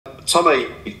Tommy,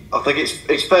 I think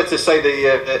it's fair to say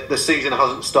the season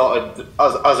hasn't started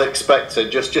as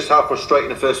expected. Just how frustrating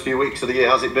the first few weeks of the year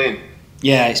has it been?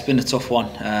 Yeah, it's been a tough one.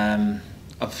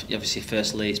 Obviously,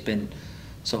 firstly, it's been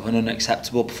sort of an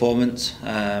unacceptable performance.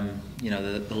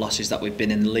 The losses that we've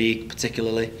been in the league,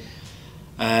 particularly,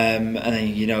 and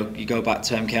then you go back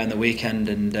to MK on the weekend,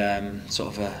 and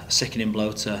sort of a sickening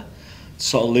blow to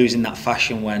sort of losing that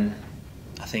fashion when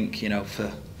I think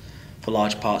for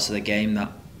large parts of the game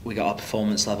that we got our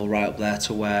performance level right up there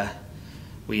to where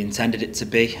we intended it to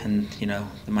be, and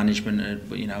the management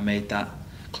had made that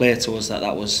clear to us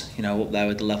that was up there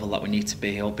with the level that we need to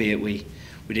be, albeit we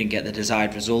didn't get the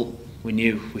desired result.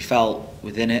 We felt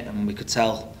within it, and we could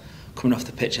tell coming off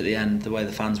the pitch at the end, the way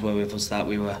the fans were with us, that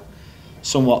we were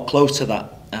somewhat close to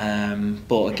that.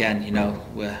 But again,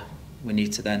 we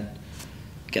need to then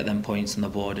get them points on the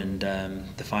board, and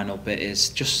the final bit is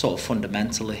just sort of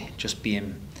fundamentally just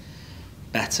being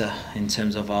better in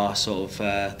terms of our sort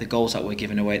of the goals that we're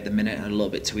giving away at the minute are a little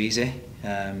bit too easy,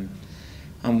 and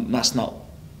that's not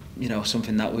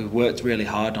something that we've worked really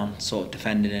hard on sort of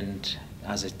defending and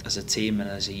as a team and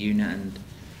as a unit, and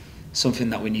something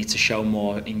that we need to show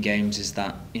more in games is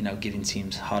that giving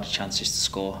teams harder chances to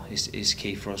score is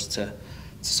key for us to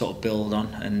sort of build on,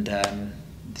 and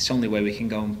it's the only way we can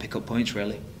go and pick up points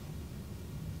really.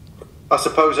 I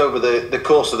suppose over the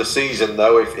course of the season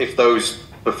though, if those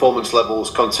performance levels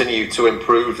continue to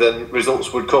improve, then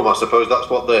results would come. I suppose that's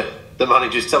what the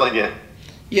manager's telling you.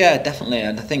 Yeah, definitely,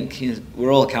 and I think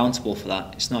we're all accountable for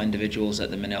that. It's not individuals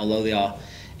at the minute, although they are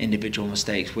individual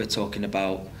mistakes. We're talking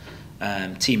about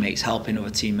teammates helping other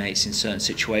teammates in certain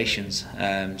situations.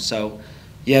 So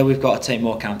yeah, we've got to take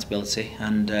more accountability,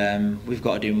 and we've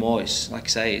got to do more. It's like I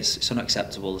say, it's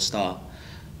unacceptable to start.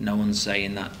 No one's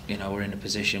saying that we're in a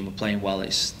position, we're playing well.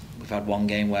 We've had one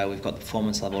game where we've got the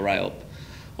performance level right up,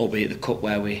 albeit the cup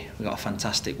where we got a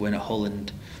fantastic win at Hull,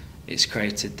 and it's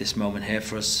created this moment here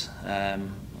for us,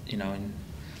 in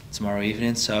tomorrow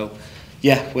evening. So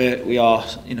yeah, we are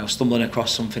stumbling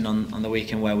across something on the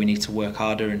weekend where we need to work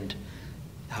harder and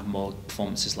have more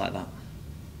performances like that.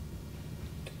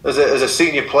 As a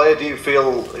senior player, do you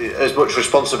feel as much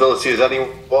responsibility as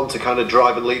anyone to kind of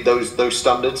drive and lead those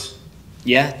standards?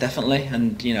 Yeah, definitely,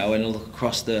 and when I look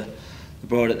across the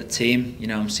board at the team,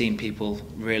 I'm seeing people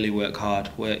really work hard,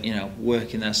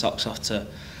 working their socks off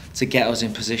to get us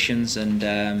in positions,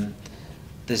 and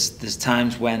there's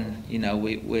times when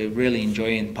we're really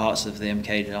enjoying parts of the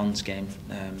MK Dons game,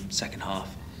 second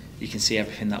half. You can see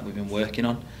everything that we've been working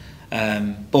on,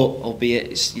 but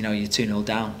albeit it's you're 2-0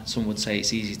 down, some would say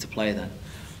it's easy to play then.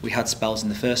 We had spells in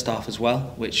the first half as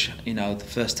well, which the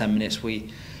first 10 minutes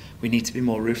we need to be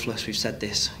more ruthless. We've said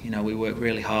this, we work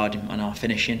really hard on our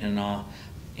finishing and our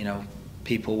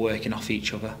people working off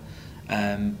each other.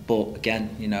 But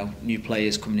again, new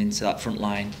players coming into that front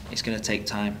line, it's going to take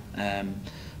time.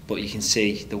 But you can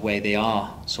see the way they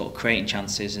are sort of creating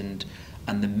chances and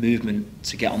the movement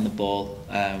to get on the ball,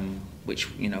 which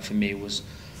for me was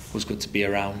good to be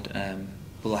around.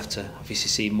 We'll have to obviously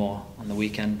see more on the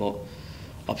weekend, but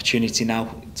opportunity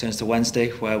now turns to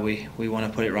Wednesday where we want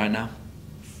to put it right now.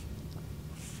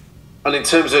 And in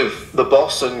terms of the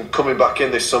boss and coming back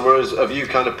in this summer, have you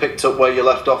kind of picked up where you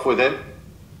left off with him?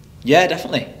 Yeah,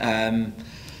 definitely.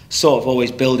 Sort of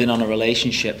always building on a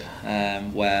relationship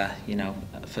where,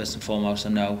 first and foremost, I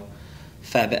know a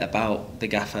fair bit about the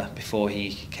gaffer before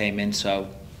he came in, so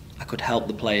I could help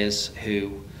the players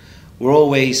who were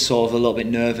always sort of a little bit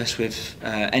nervous with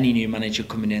any new manager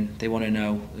coming in. They want to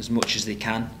know as much as they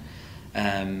can.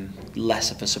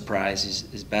 Less of a surprise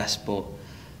is best, but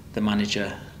the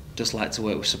manager does like to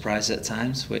work with surprises at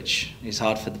times, which is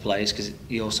hard for the players because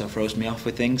he also throws me off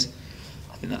with things.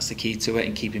 I think that's the key to it,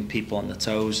 and keeping people on their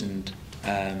toes, and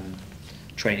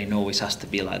training always has to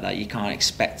be like that. You can't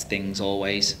expect things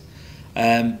always.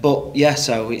 But yeah,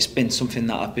 so it's been something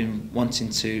that I've been wanting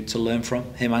to learn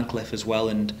from him and Cliff as well,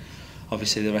 and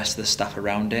obviously the rest of the staff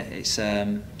around it. It's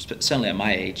certainly at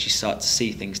my age, you start to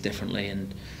see things differently,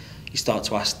 and you start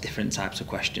to ask different types of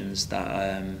questions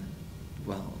that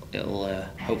it'll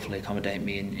hopefully accommodate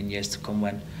me in years to come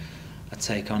when I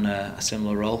take on a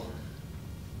similar role.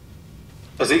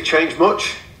 Has he changed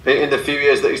much in the few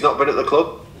years that he's not been at the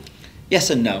club?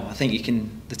 Yes and no. I think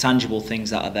the tangible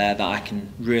things that are there that I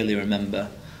can really remember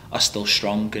are still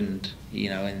strong, and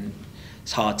and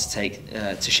it's hard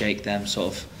to shake them.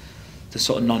 The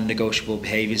sort of non-negotiable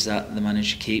behaviours that the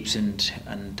manager keeps and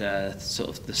sort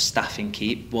of the staffing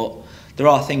keep. But there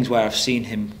are things where I've seen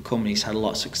him come and he's had a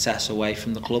lot of success away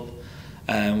from the club,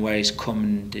 where he's come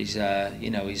and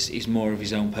he's more of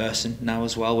his own person now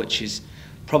as well, which is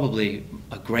probably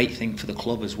a great thing for the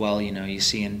club as well. You're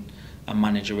seeing and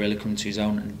manager really coming to his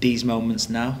own. And these moments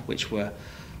now, which were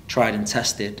tried and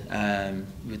tested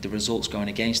with the results going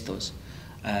against us,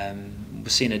 we're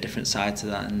seeing a different side to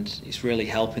that, and it's really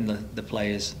helping the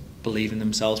players believe in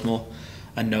themselves more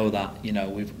and know that, you know,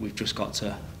 we've just got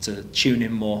to tune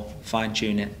in more, fine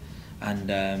tune it,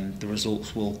 and the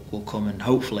results will come, and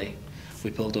hopefully we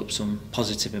build up some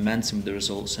positive momentum with the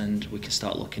results and we can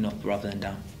start looking up rather than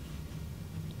down.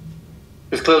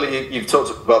 Because clearly you've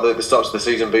talked about the start of the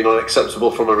season being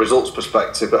unacceptable from a results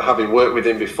perspective, but having worked with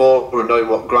him before and knowing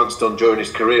what Grant's done during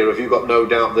his career, have you got no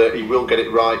doubt that he will get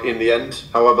it right in the end,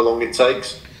 however long it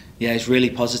takes? Yeah, he's really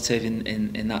positive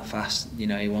in that fast. You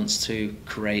know, he wants to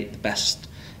create the best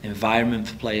environment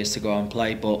for players to go and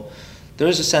play, but there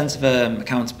is a sense of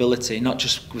accountability, not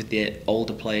just with the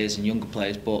older players and younger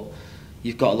players, but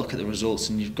you've got to look at the results,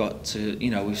 and you've got to, you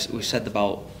know, we've said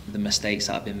about the mistakes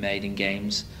that have been made in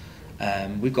games.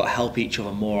 We've got to help each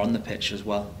other more on the pitch as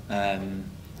well.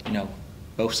 You know,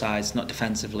 both sides, not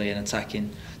defensively and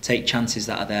attacking, take chances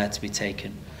that are there to be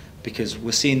taken, because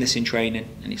we're seeing this in training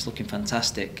and it's looking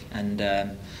fantastic, and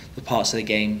the parts of the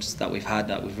games that we've had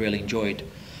that we've really enjoyed.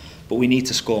 But we need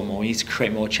to score more, we need to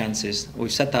create more chances.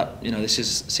 We've said that, you know, this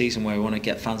is a season where we want to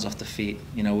get fans off their feet.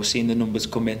 You know, we're seeing the numbers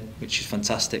come in, which is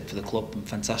fantastic for the club and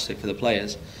fantastic for the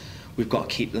players. We've got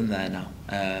to keep them there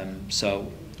now.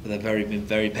 So they've been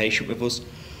very patient with us.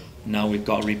 Now we've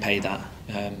got to repay that.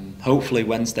 Hopefully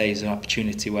Wednesday is an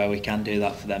opportunity where we can do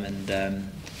that for them,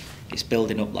 and it's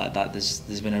building up like that.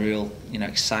 There's been a real, you know,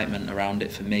 excitement around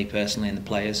it for me personally and the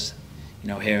players. You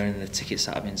know, hearing the tickets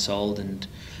that have been sold, and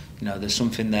you know, there's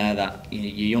something there that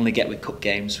you only get with cup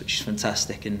games, which is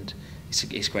fantastic, and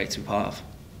it's great to be part of.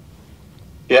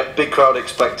 Yeah, big crowd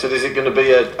expected. Is it going to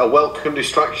be a welcome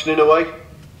distraction in a way?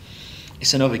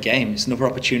 It's another game. It's another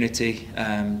opportunity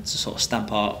to sort of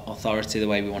stamp our authority the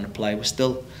way we want to play. We're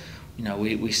still, you know,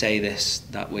 we say this,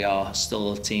 that we are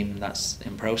still a team that's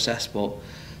in process, but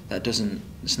that doesn't.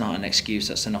 It's not an excuse.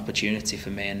 That's an opportunity for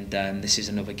me. And this is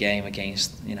another game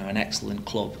against, you know, an excellent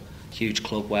club, huge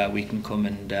club, where we can come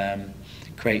and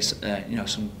create, you know,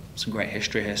 some great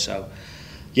history here. So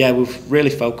yeah, we've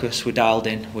really focused. We're dialed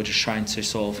in. We're just trying to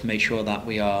sort of make sure that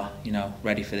we are, you know,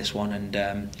 ready for this one, and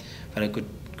had a good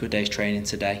day's training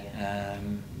today.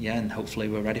 Yeah, and hopefully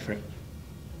we're ready for it.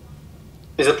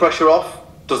 Is the pressure off?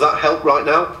 Does that help right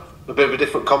now? A bit of a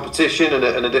different competition and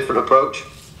a different approach?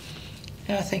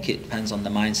 Yeah, I think it depends on the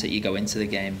mindset you go into the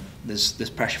game. There's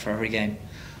pressure for every game,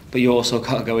 but you also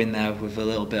got to go in there with a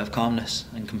little bit of calmness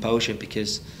and composure,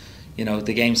 because, you know,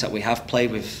 the games that we have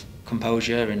played with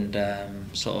composure and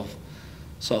sort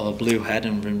of a blue head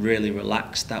and been really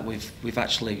relaxed, that we've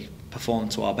actually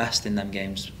performed to our best in them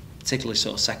games. Particularly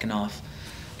sort of second half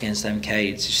against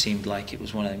MK, it just seemed like it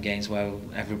was one of them games where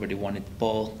everybody wanted the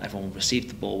ball, everyone received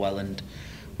the ball well, and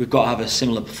we've got to have a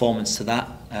similar performance to that.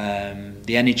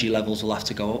 The energy levels will have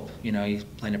to go up. You know, you're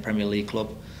playing a Premier League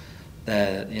club,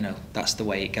 you know, that's the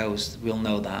way it goes. We'll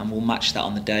know that, and we'll match that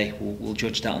on the day. We'll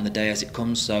judge that on the day as it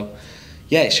comes. So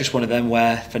yeah, it's just one of them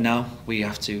where for now we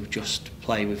have to just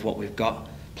play with what we've got,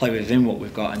 play within what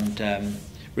we've got, and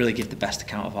really give the best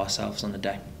account of ourselves on the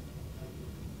day.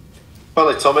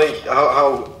 Finally, Tommy,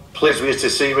 how pleased were you to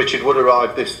see Richard Wood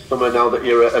arrive this summer, now that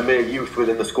you're a mere youth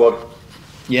within the squad?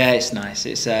 Yeah, it's nice.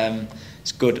 It's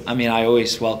good. I mean, I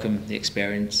always welcome the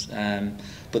experience,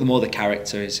 but the more the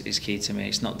character is key to me.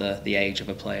 It's not the age of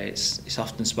a player. It's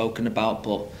often spoken about,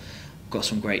 but we've got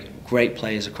some great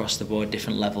players across the board,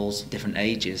 different levels, different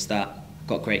ages, that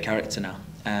got great character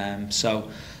now.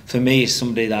 So for me, it's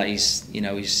somebody that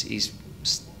he's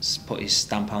put his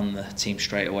stamp on the team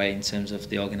straight away in terms of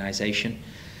the organisation.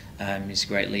 He's a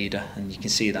great leader, and you can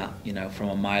see that, you know, from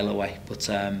a mile away. But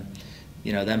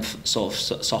you know, them sort of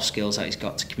soft skills that he's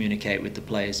got to communicate with the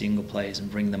players, the younger players,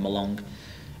 and bring them along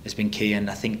has been key. And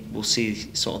I think we'll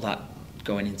see sort of that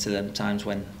going into them times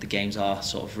when the games are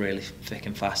sort of really thick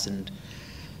and fast, and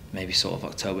maybe sort of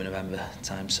October, November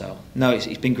time. So no,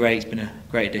 he's been great. He's been a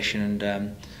great addition,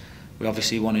 and we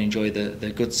obviously want to enjoy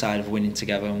the good side of winning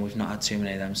together, and we've not had too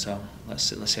many of them, so let's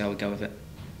see how we go with it.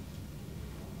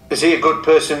 Is he a good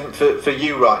person for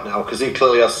you right now? Because he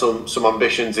clearly has some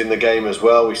ambitions in the game as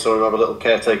well. We saw him have a little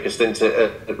caretaker stint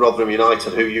at Rotherham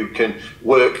United, who you can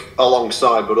work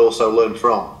alongside but also learn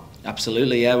from.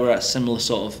 Absolutely, yeah, we're at a similar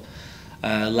sort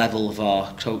of level of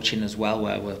our coaching as well,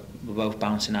 where we're both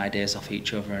bouncing ideas off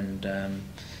each other, and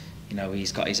you know,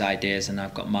 he's got his ideas and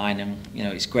I've got mine, and you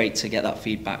know, it's great to get that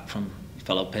feedback from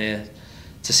fellow peer,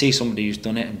 to see somebody who's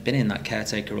done it and been in that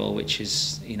caretaker role, which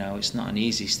is, you know, it's not an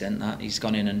easy stint. That he's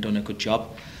gone in and done a good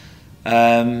job.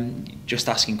 Just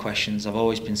asking questions. I've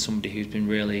always been somebody who's been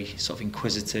really sort of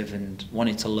inquisitive and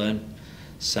wanted to learn.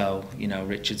 So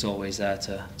Richard's always there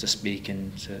to speak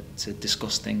and to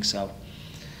discuss things. So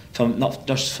not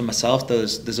just for myself,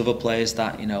 there's other players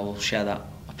that will share that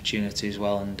opportunity as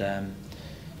well, and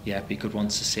it'd be a good one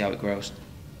to see how it grows.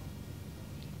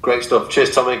 Great stuff.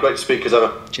 Cheers, Tommy. Great to speak as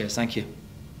ever. Cheers. Thank you.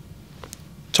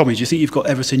 Tommy, do you think you've got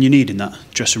everything you need in that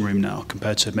dressing room now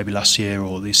compared to maybe last year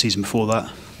or the season before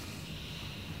that?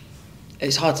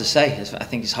 It's hard to say. I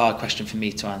think it's a hard question for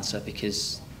me to answer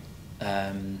because,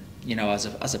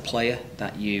 as a player,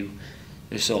 that you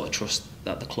sort of trust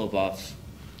that the club have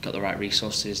got the right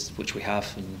resources, which we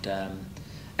have, and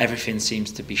everything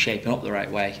seems to be shaping up the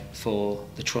right way for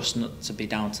the trust not to be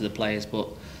down to the players, but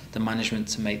the management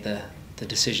to make the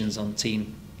decisions on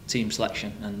team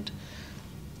selection and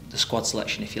the squad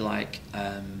selection, if you like.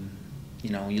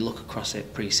 When you look across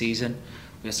it pre-season,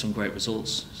 we had some great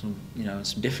results, some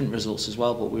different results as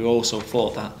well, but we also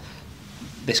thought that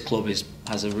this club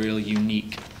has a real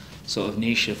unique sort of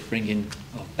niche of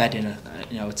bedding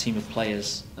a team of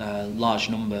players, a large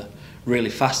number,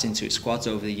 really fast into its squads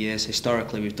over the years.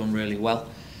 Historically, we've done really well,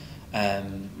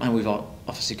 and we've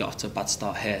obviously got off to a bad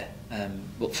start here.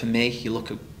 But for me, you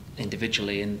look at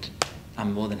individually, and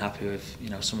I'm more than happy with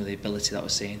some of the ability that we're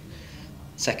seeing.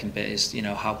 Second bit is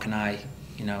how can I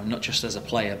not just as a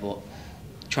player but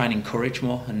try and encourage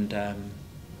more, and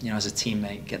as a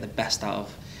teammate get the best out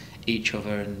of each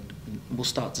other, and we'll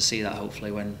start to see that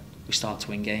hopefully when we start to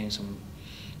win games and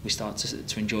we start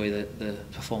to enjoy the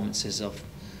performances of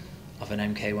an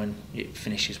MK when it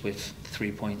finishes with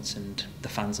 3 points and the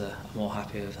fans are more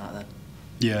happy with that then.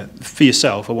 Yeah, for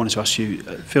yourself, I wanted to ask you,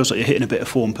 it feels like you're hitting a bit of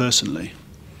form personally.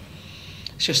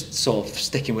 It's just sort of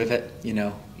sticking with it,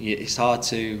 It's hard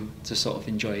to sort of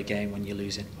enjoy a game when you're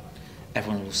losing.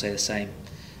 Everyone will say the same.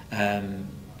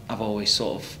 I've always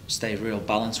sort of stayed real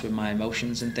balanced with my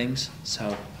emotions and things,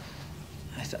 so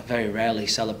I very rarely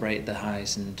celebrate the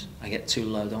highs, and I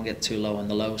don't get too low on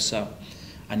the lows, so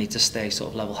I need to stay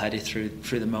sort of level-headed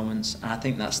through the moments, and I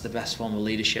think that's the best form of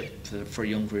leadership for a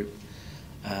young group.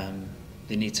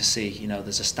 They need to see,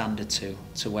 there's a standard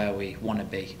to where we want to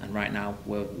be, and right now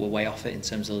we're way off it in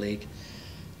terms of the league,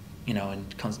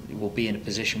 and we'll be in a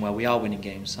position where we are winning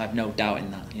games. I have no doubt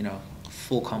in that,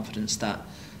 full confidence that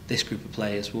this group of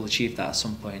players will achieve that at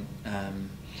some point.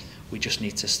 We just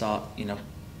need to start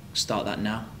that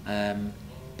now.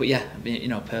 But yeah,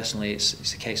 personally,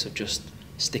 it's a case of just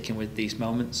sticking with these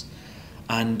moments,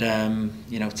 and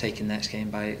taking the next game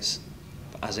by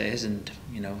as it is, and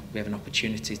we have an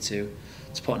opportunity to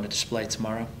put on a display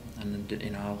tomorrow,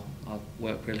 and I'll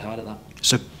work really hard at that.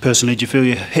 So personally, do you feel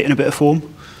you're hitting a bit of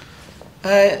form?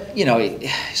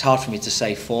 It's hard for me to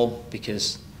say form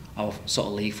because our sort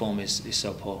of league form is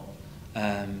so poor.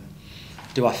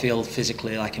 Do I feel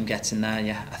physically like I'm getting there?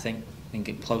 Yeah, I think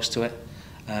getting close to it,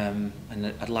 and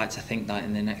I'd like to think that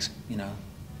in the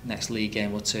next league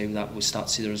game or two that we start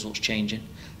to see the results changing.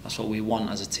 That's what we want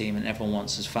as a team, and everyone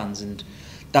wants as fans, and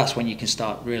that's when you can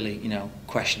start really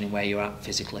questioning where you're at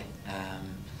physically.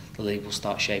 The league will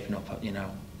start shaping up in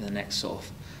the next sort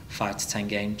of 5 to 10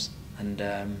 games, and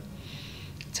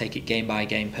take it game by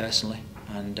game personally,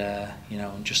 and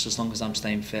just as long as I'm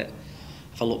staying fit.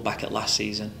 If I look back at last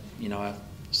season, I've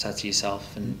said to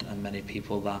yourself and many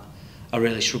people that I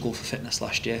really struggled for fitness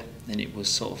last year, and it was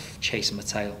sort of chasing my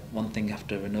tail, one thing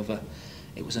after another.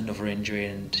 It was another injury,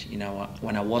 and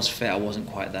when I was fit, I wasn't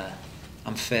quite there.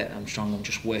 I'm fit, I'm strong, I'm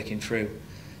just working through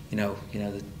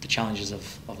the challenges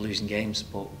of losing games,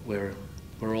 but we're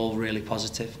all really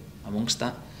positive amongst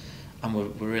that, and we're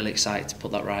really excited to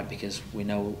put that right, because we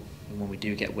know when we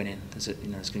do get winning, there's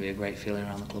going to be a great feeling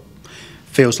around the club.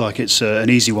 Feels like it's an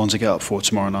easy one to get up for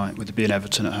tomorrow night, with it being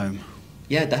Everton at home.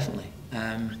 Yeah, definitely.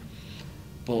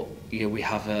 But we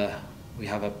have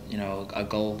a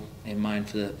goal in mind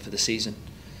for the season,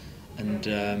 and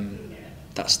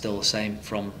that's still the same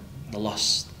from the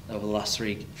loss over the last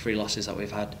three losses that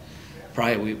we've had.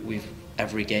 Prior,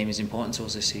 every game is important to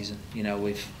us this season.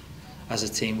 As a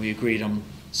team, we agreed on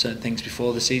certain things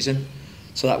before the season,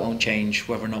 so that won't change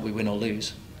whether or not we win or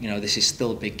lose. This is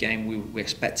still a big game. We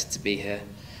expect it to be here,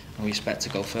 and we expect to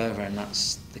go further, and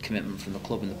that's the commitment from the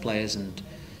club and the players, and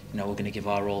we're going to give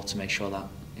our all to make sure that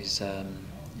is a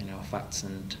fact,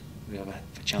 and we have a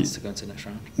chance to go into the next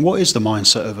round. What is the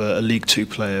mindset of a League Two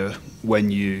player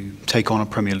when you take on a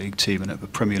Premier League team and have a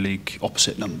Premier League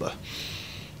opposite number?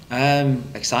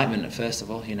 Excitement, first of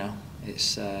all.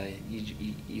 It's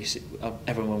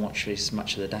everyone watches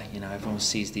Match of the Day. Everyone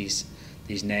sees these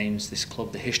names, this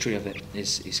club. The history of it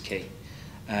is key.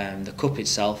 The cup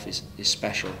itself is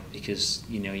special because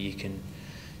you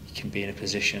can be in a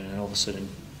position, and all of a sudden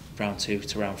round 2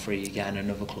 to round 3 you get in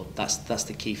another club. That's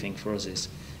the key thing for us, is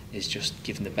is just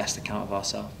giving the best account of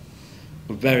ourselves.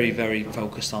 We're very, very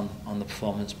focused on the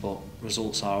performance, but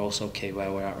results are also key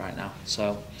where we're at right now.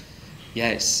 So yeah,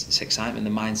 it's excitement.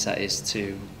 The mindset is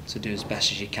to do as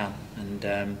best as you can, and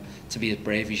to be as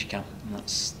brave as you can, and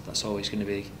that's always going to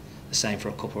be the same for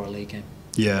a cup or a league game.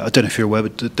 Yeah, I don't know if you're aware,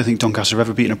 but I don't think Doncaster have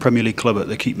ever beaten a Premier League club at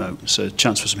the Keep Moat, so a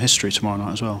chance for some history tomorrow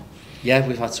night as well. Yeah,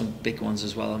 we've had some big ones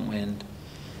as well, haven't we, and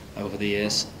over the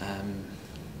years,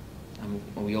 and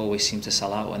we always seem to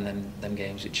sell out when them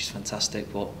games, which is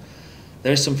fantastic. But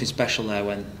there is something special there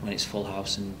when it's full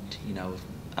house, and you know,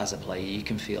 as a player, you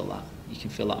can feel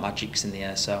that magic's in the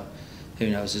air. So who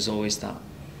knows? There's always that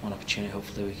one opportunity.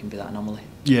 Hopefully, we can be that anomaly.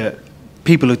 Yeah,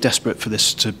 people are desperate for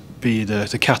this to be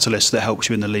the catalyst that helps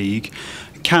you in the league.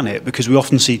 Can it? Because we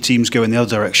often see teams go in the other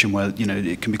direction, where you know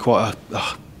it can be quite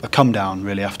a come down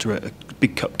really after a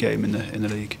big cup game in the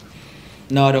league.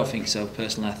 No, I don't think so.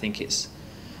 Personally, I think it's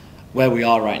where we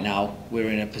are right now. We're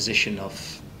in a position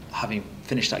of having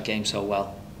finished that game so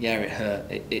well. Yeah, it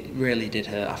hurt. It really did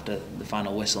hurt after the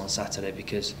final whistle on Saturday,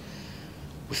 because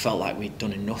we felt like we'd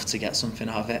done enough to get something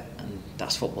out of it, and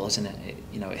that's football, isn't it?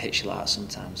 It hits you like that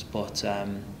sometimes. But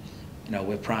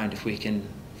we're primed if we can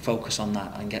focus on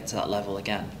that and get to that level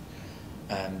again.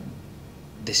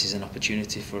 This is an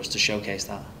opportunity for us to showcase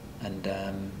that,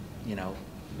 and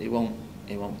it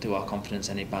won't do our confidence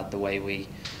any bad the way we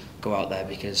go out there,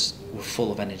 because we're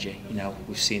full of energy.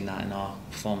 We've seen that in our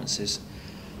performances.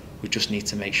 We just need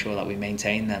to make sure that we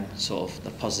maintain them, sort of the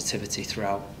positivity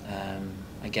throughout.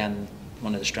 Again,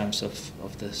 one of the strengths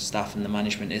of the staff and the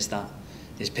management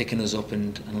is picking us up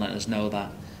and letting us know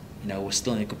that we're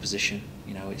still in a good position.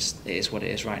 It is what it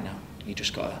is right now. You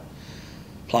just got to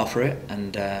plough for it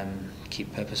and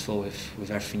keep purposeful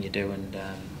with everything you do. And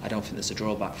I don't think there's a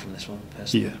drawback from this one,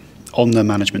 personally. Yeah. On the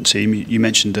management team, you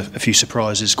mentioned a few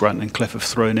surprises Grant and Cliff have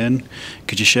thrown in.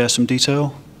 Could you share some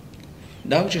detail?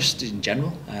 No, just in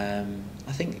general.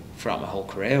 I think throughout my whole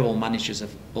career, all managers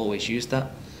have always used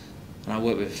that. And I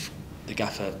worked with the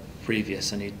gaffer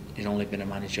previous, and he'd only been a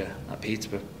manager at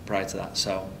Peterborough prior to that.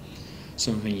 So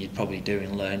something you'd probably do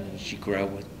and learn as you grow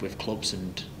with clubs.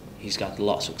 And he's got a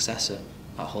lot of success at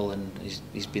Hull, and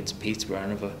he's been to Peterborough,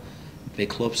 another big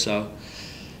club. So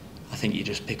I think you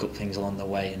just pick up things along the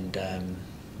way, and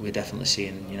we're definitely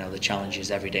seeing the challenges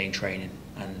every day in training,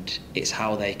 and it's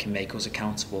how they can make us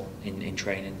accountable in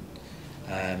training,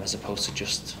 as opposed to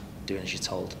just doing as you're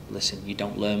told. Listen, you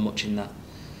don't learn much in that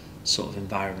sort of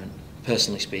environment,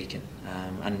 personally speaking,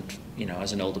 and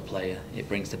as an older player, it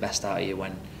brings the best out of you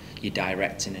when you're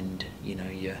directing, and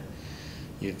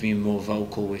you've been more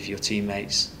vocal with your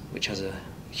teammates, which has a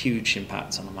huge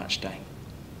impact on a match day.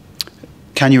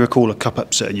 Can you recall a cup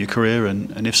upset in your career,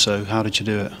 and if so, how did you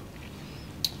do it?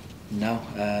 No,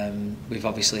 we've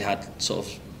obviously had sort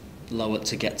of lower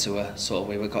to get to a sort of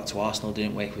way we got to Arsenal,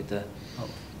 didn't we, with the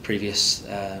previous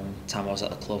time I was at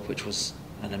the club, which was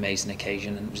an amazing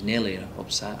occasion, and it was nearly an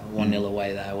upset. 1-0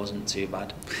 away there wasn't too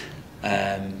bad.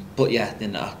 But yeah,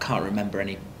 then I can't remember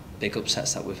any big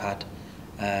upsets that we've had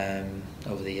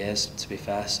over the years, to be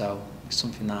fair. So it's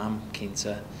something that I'm keen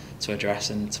to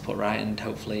address and to put right, and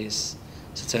hopefully it's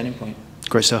a turning point.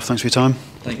 Great stuff. Thanks for your time.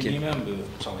 Thank you. Can you remember,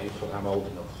 Tommy, I'm old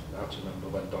enough now to remember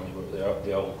when Donny were at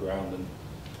the old ground and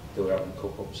they were having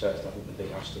cup upsets. I think they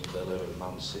beat Aston Villa and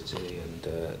Man City,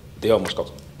 and they almost got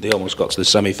to the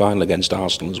semi-final against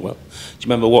Arsenal as well. Do you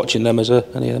remember watching them any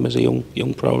of them as a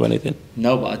young pro or anything?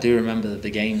 No, but I do remember the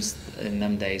games in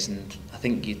them days, and I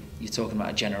think you're talking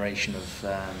about a generation of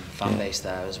fan base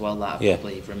there as well that have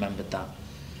probably remembered that.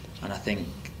 And I think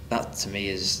that to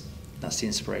me that's the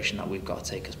inspiration that we've got to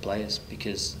take as players,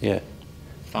 because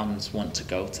fans want to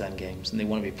go to them games and they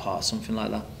want to be part of something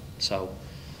like that. So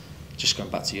just going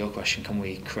back to your question, can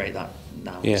we create that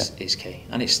now is key.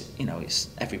 And it's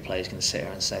every player's going to sit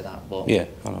here and say that, but I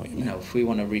know what you mean. If we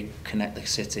want to reconnect the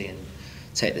city and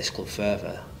take this club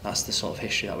further, that's the sort of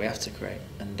history that we have to create.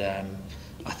 And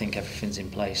I think everything's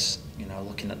in place.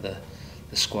 Looking at the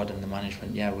squad and the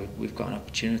management, we've got an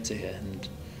opportunity here, and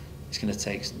it's going to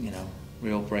take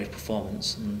real brave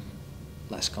performance, and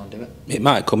let's go and do it. It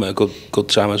might come at a good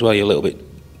time as well. You're a little bit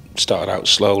started out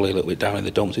slowly, a little bit down in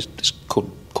the dumps. This could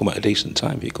come at a decent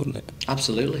time for you, couldn't it?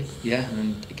 Absolutely, yeah.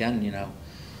 And again,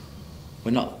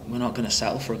 we're not going to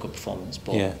settle for a good performance,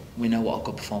 but we know what a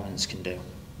good performance can do.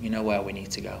 We know where we need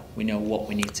to go. We know what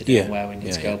we need to do and where we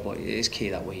need to go. But it is key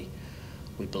that we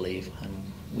believe,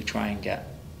 and we try and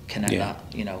connect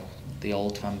that the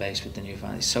old fan base with the new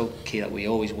fan. It's so key that we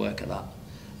always work at that.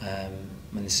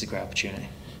 And this is a great opportunity.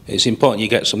 It's important you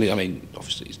get something. I mean,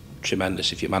 obviously it's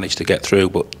tremendous if you manage to get through,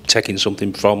 but taking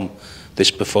something from this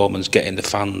performance, getting the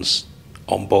fans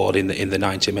on board in the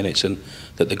 90 minutes, and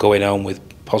that they're going home with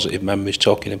positive memories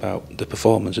talking about the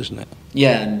performance, isn't it?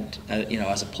 Yeah, and you know,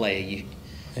 as a player,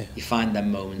 you find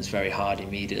them moments very hard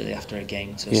immediately after a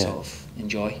game to sort of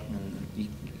enjoy, and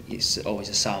it's always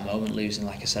a sour moment losing.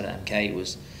 Like I said, at MK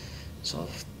was sort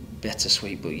of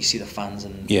bittersweet, but you see the fans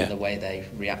and the way they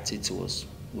reacted to us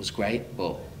was great,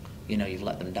 but you know, you've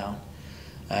let them down.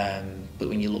 But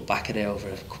when you look back at it over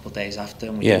a couple of days after,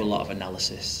 and we do a lot of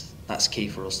analysis, that's key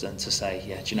for us then to say,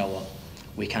 yeah, do you know what,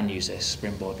 we can use this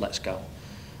springboard, let's go.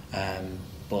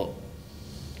 But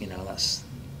you know, that's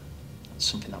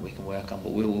something that we can work on,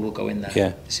 but we'll go in there.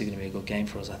 This is going to be a good game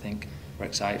for us, I think. We're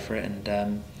excited for it,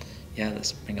 and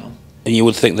let's bring it on. And you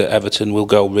would think that Everton will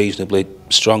go reasonably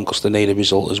strong because they need a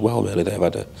result as well, really. They've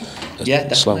had a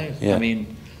definitely slow, I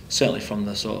mean, certainly from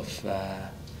the sort of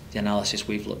the analysis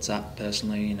we've looked at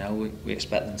personally, you know, we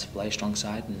expect them to play a strong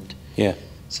side, and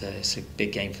it's a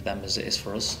big game for them as it is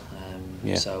for us.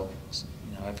 So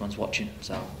you know, everyone's watching,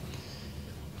 so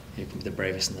who can be the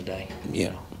bravest in the day?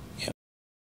 Yeah.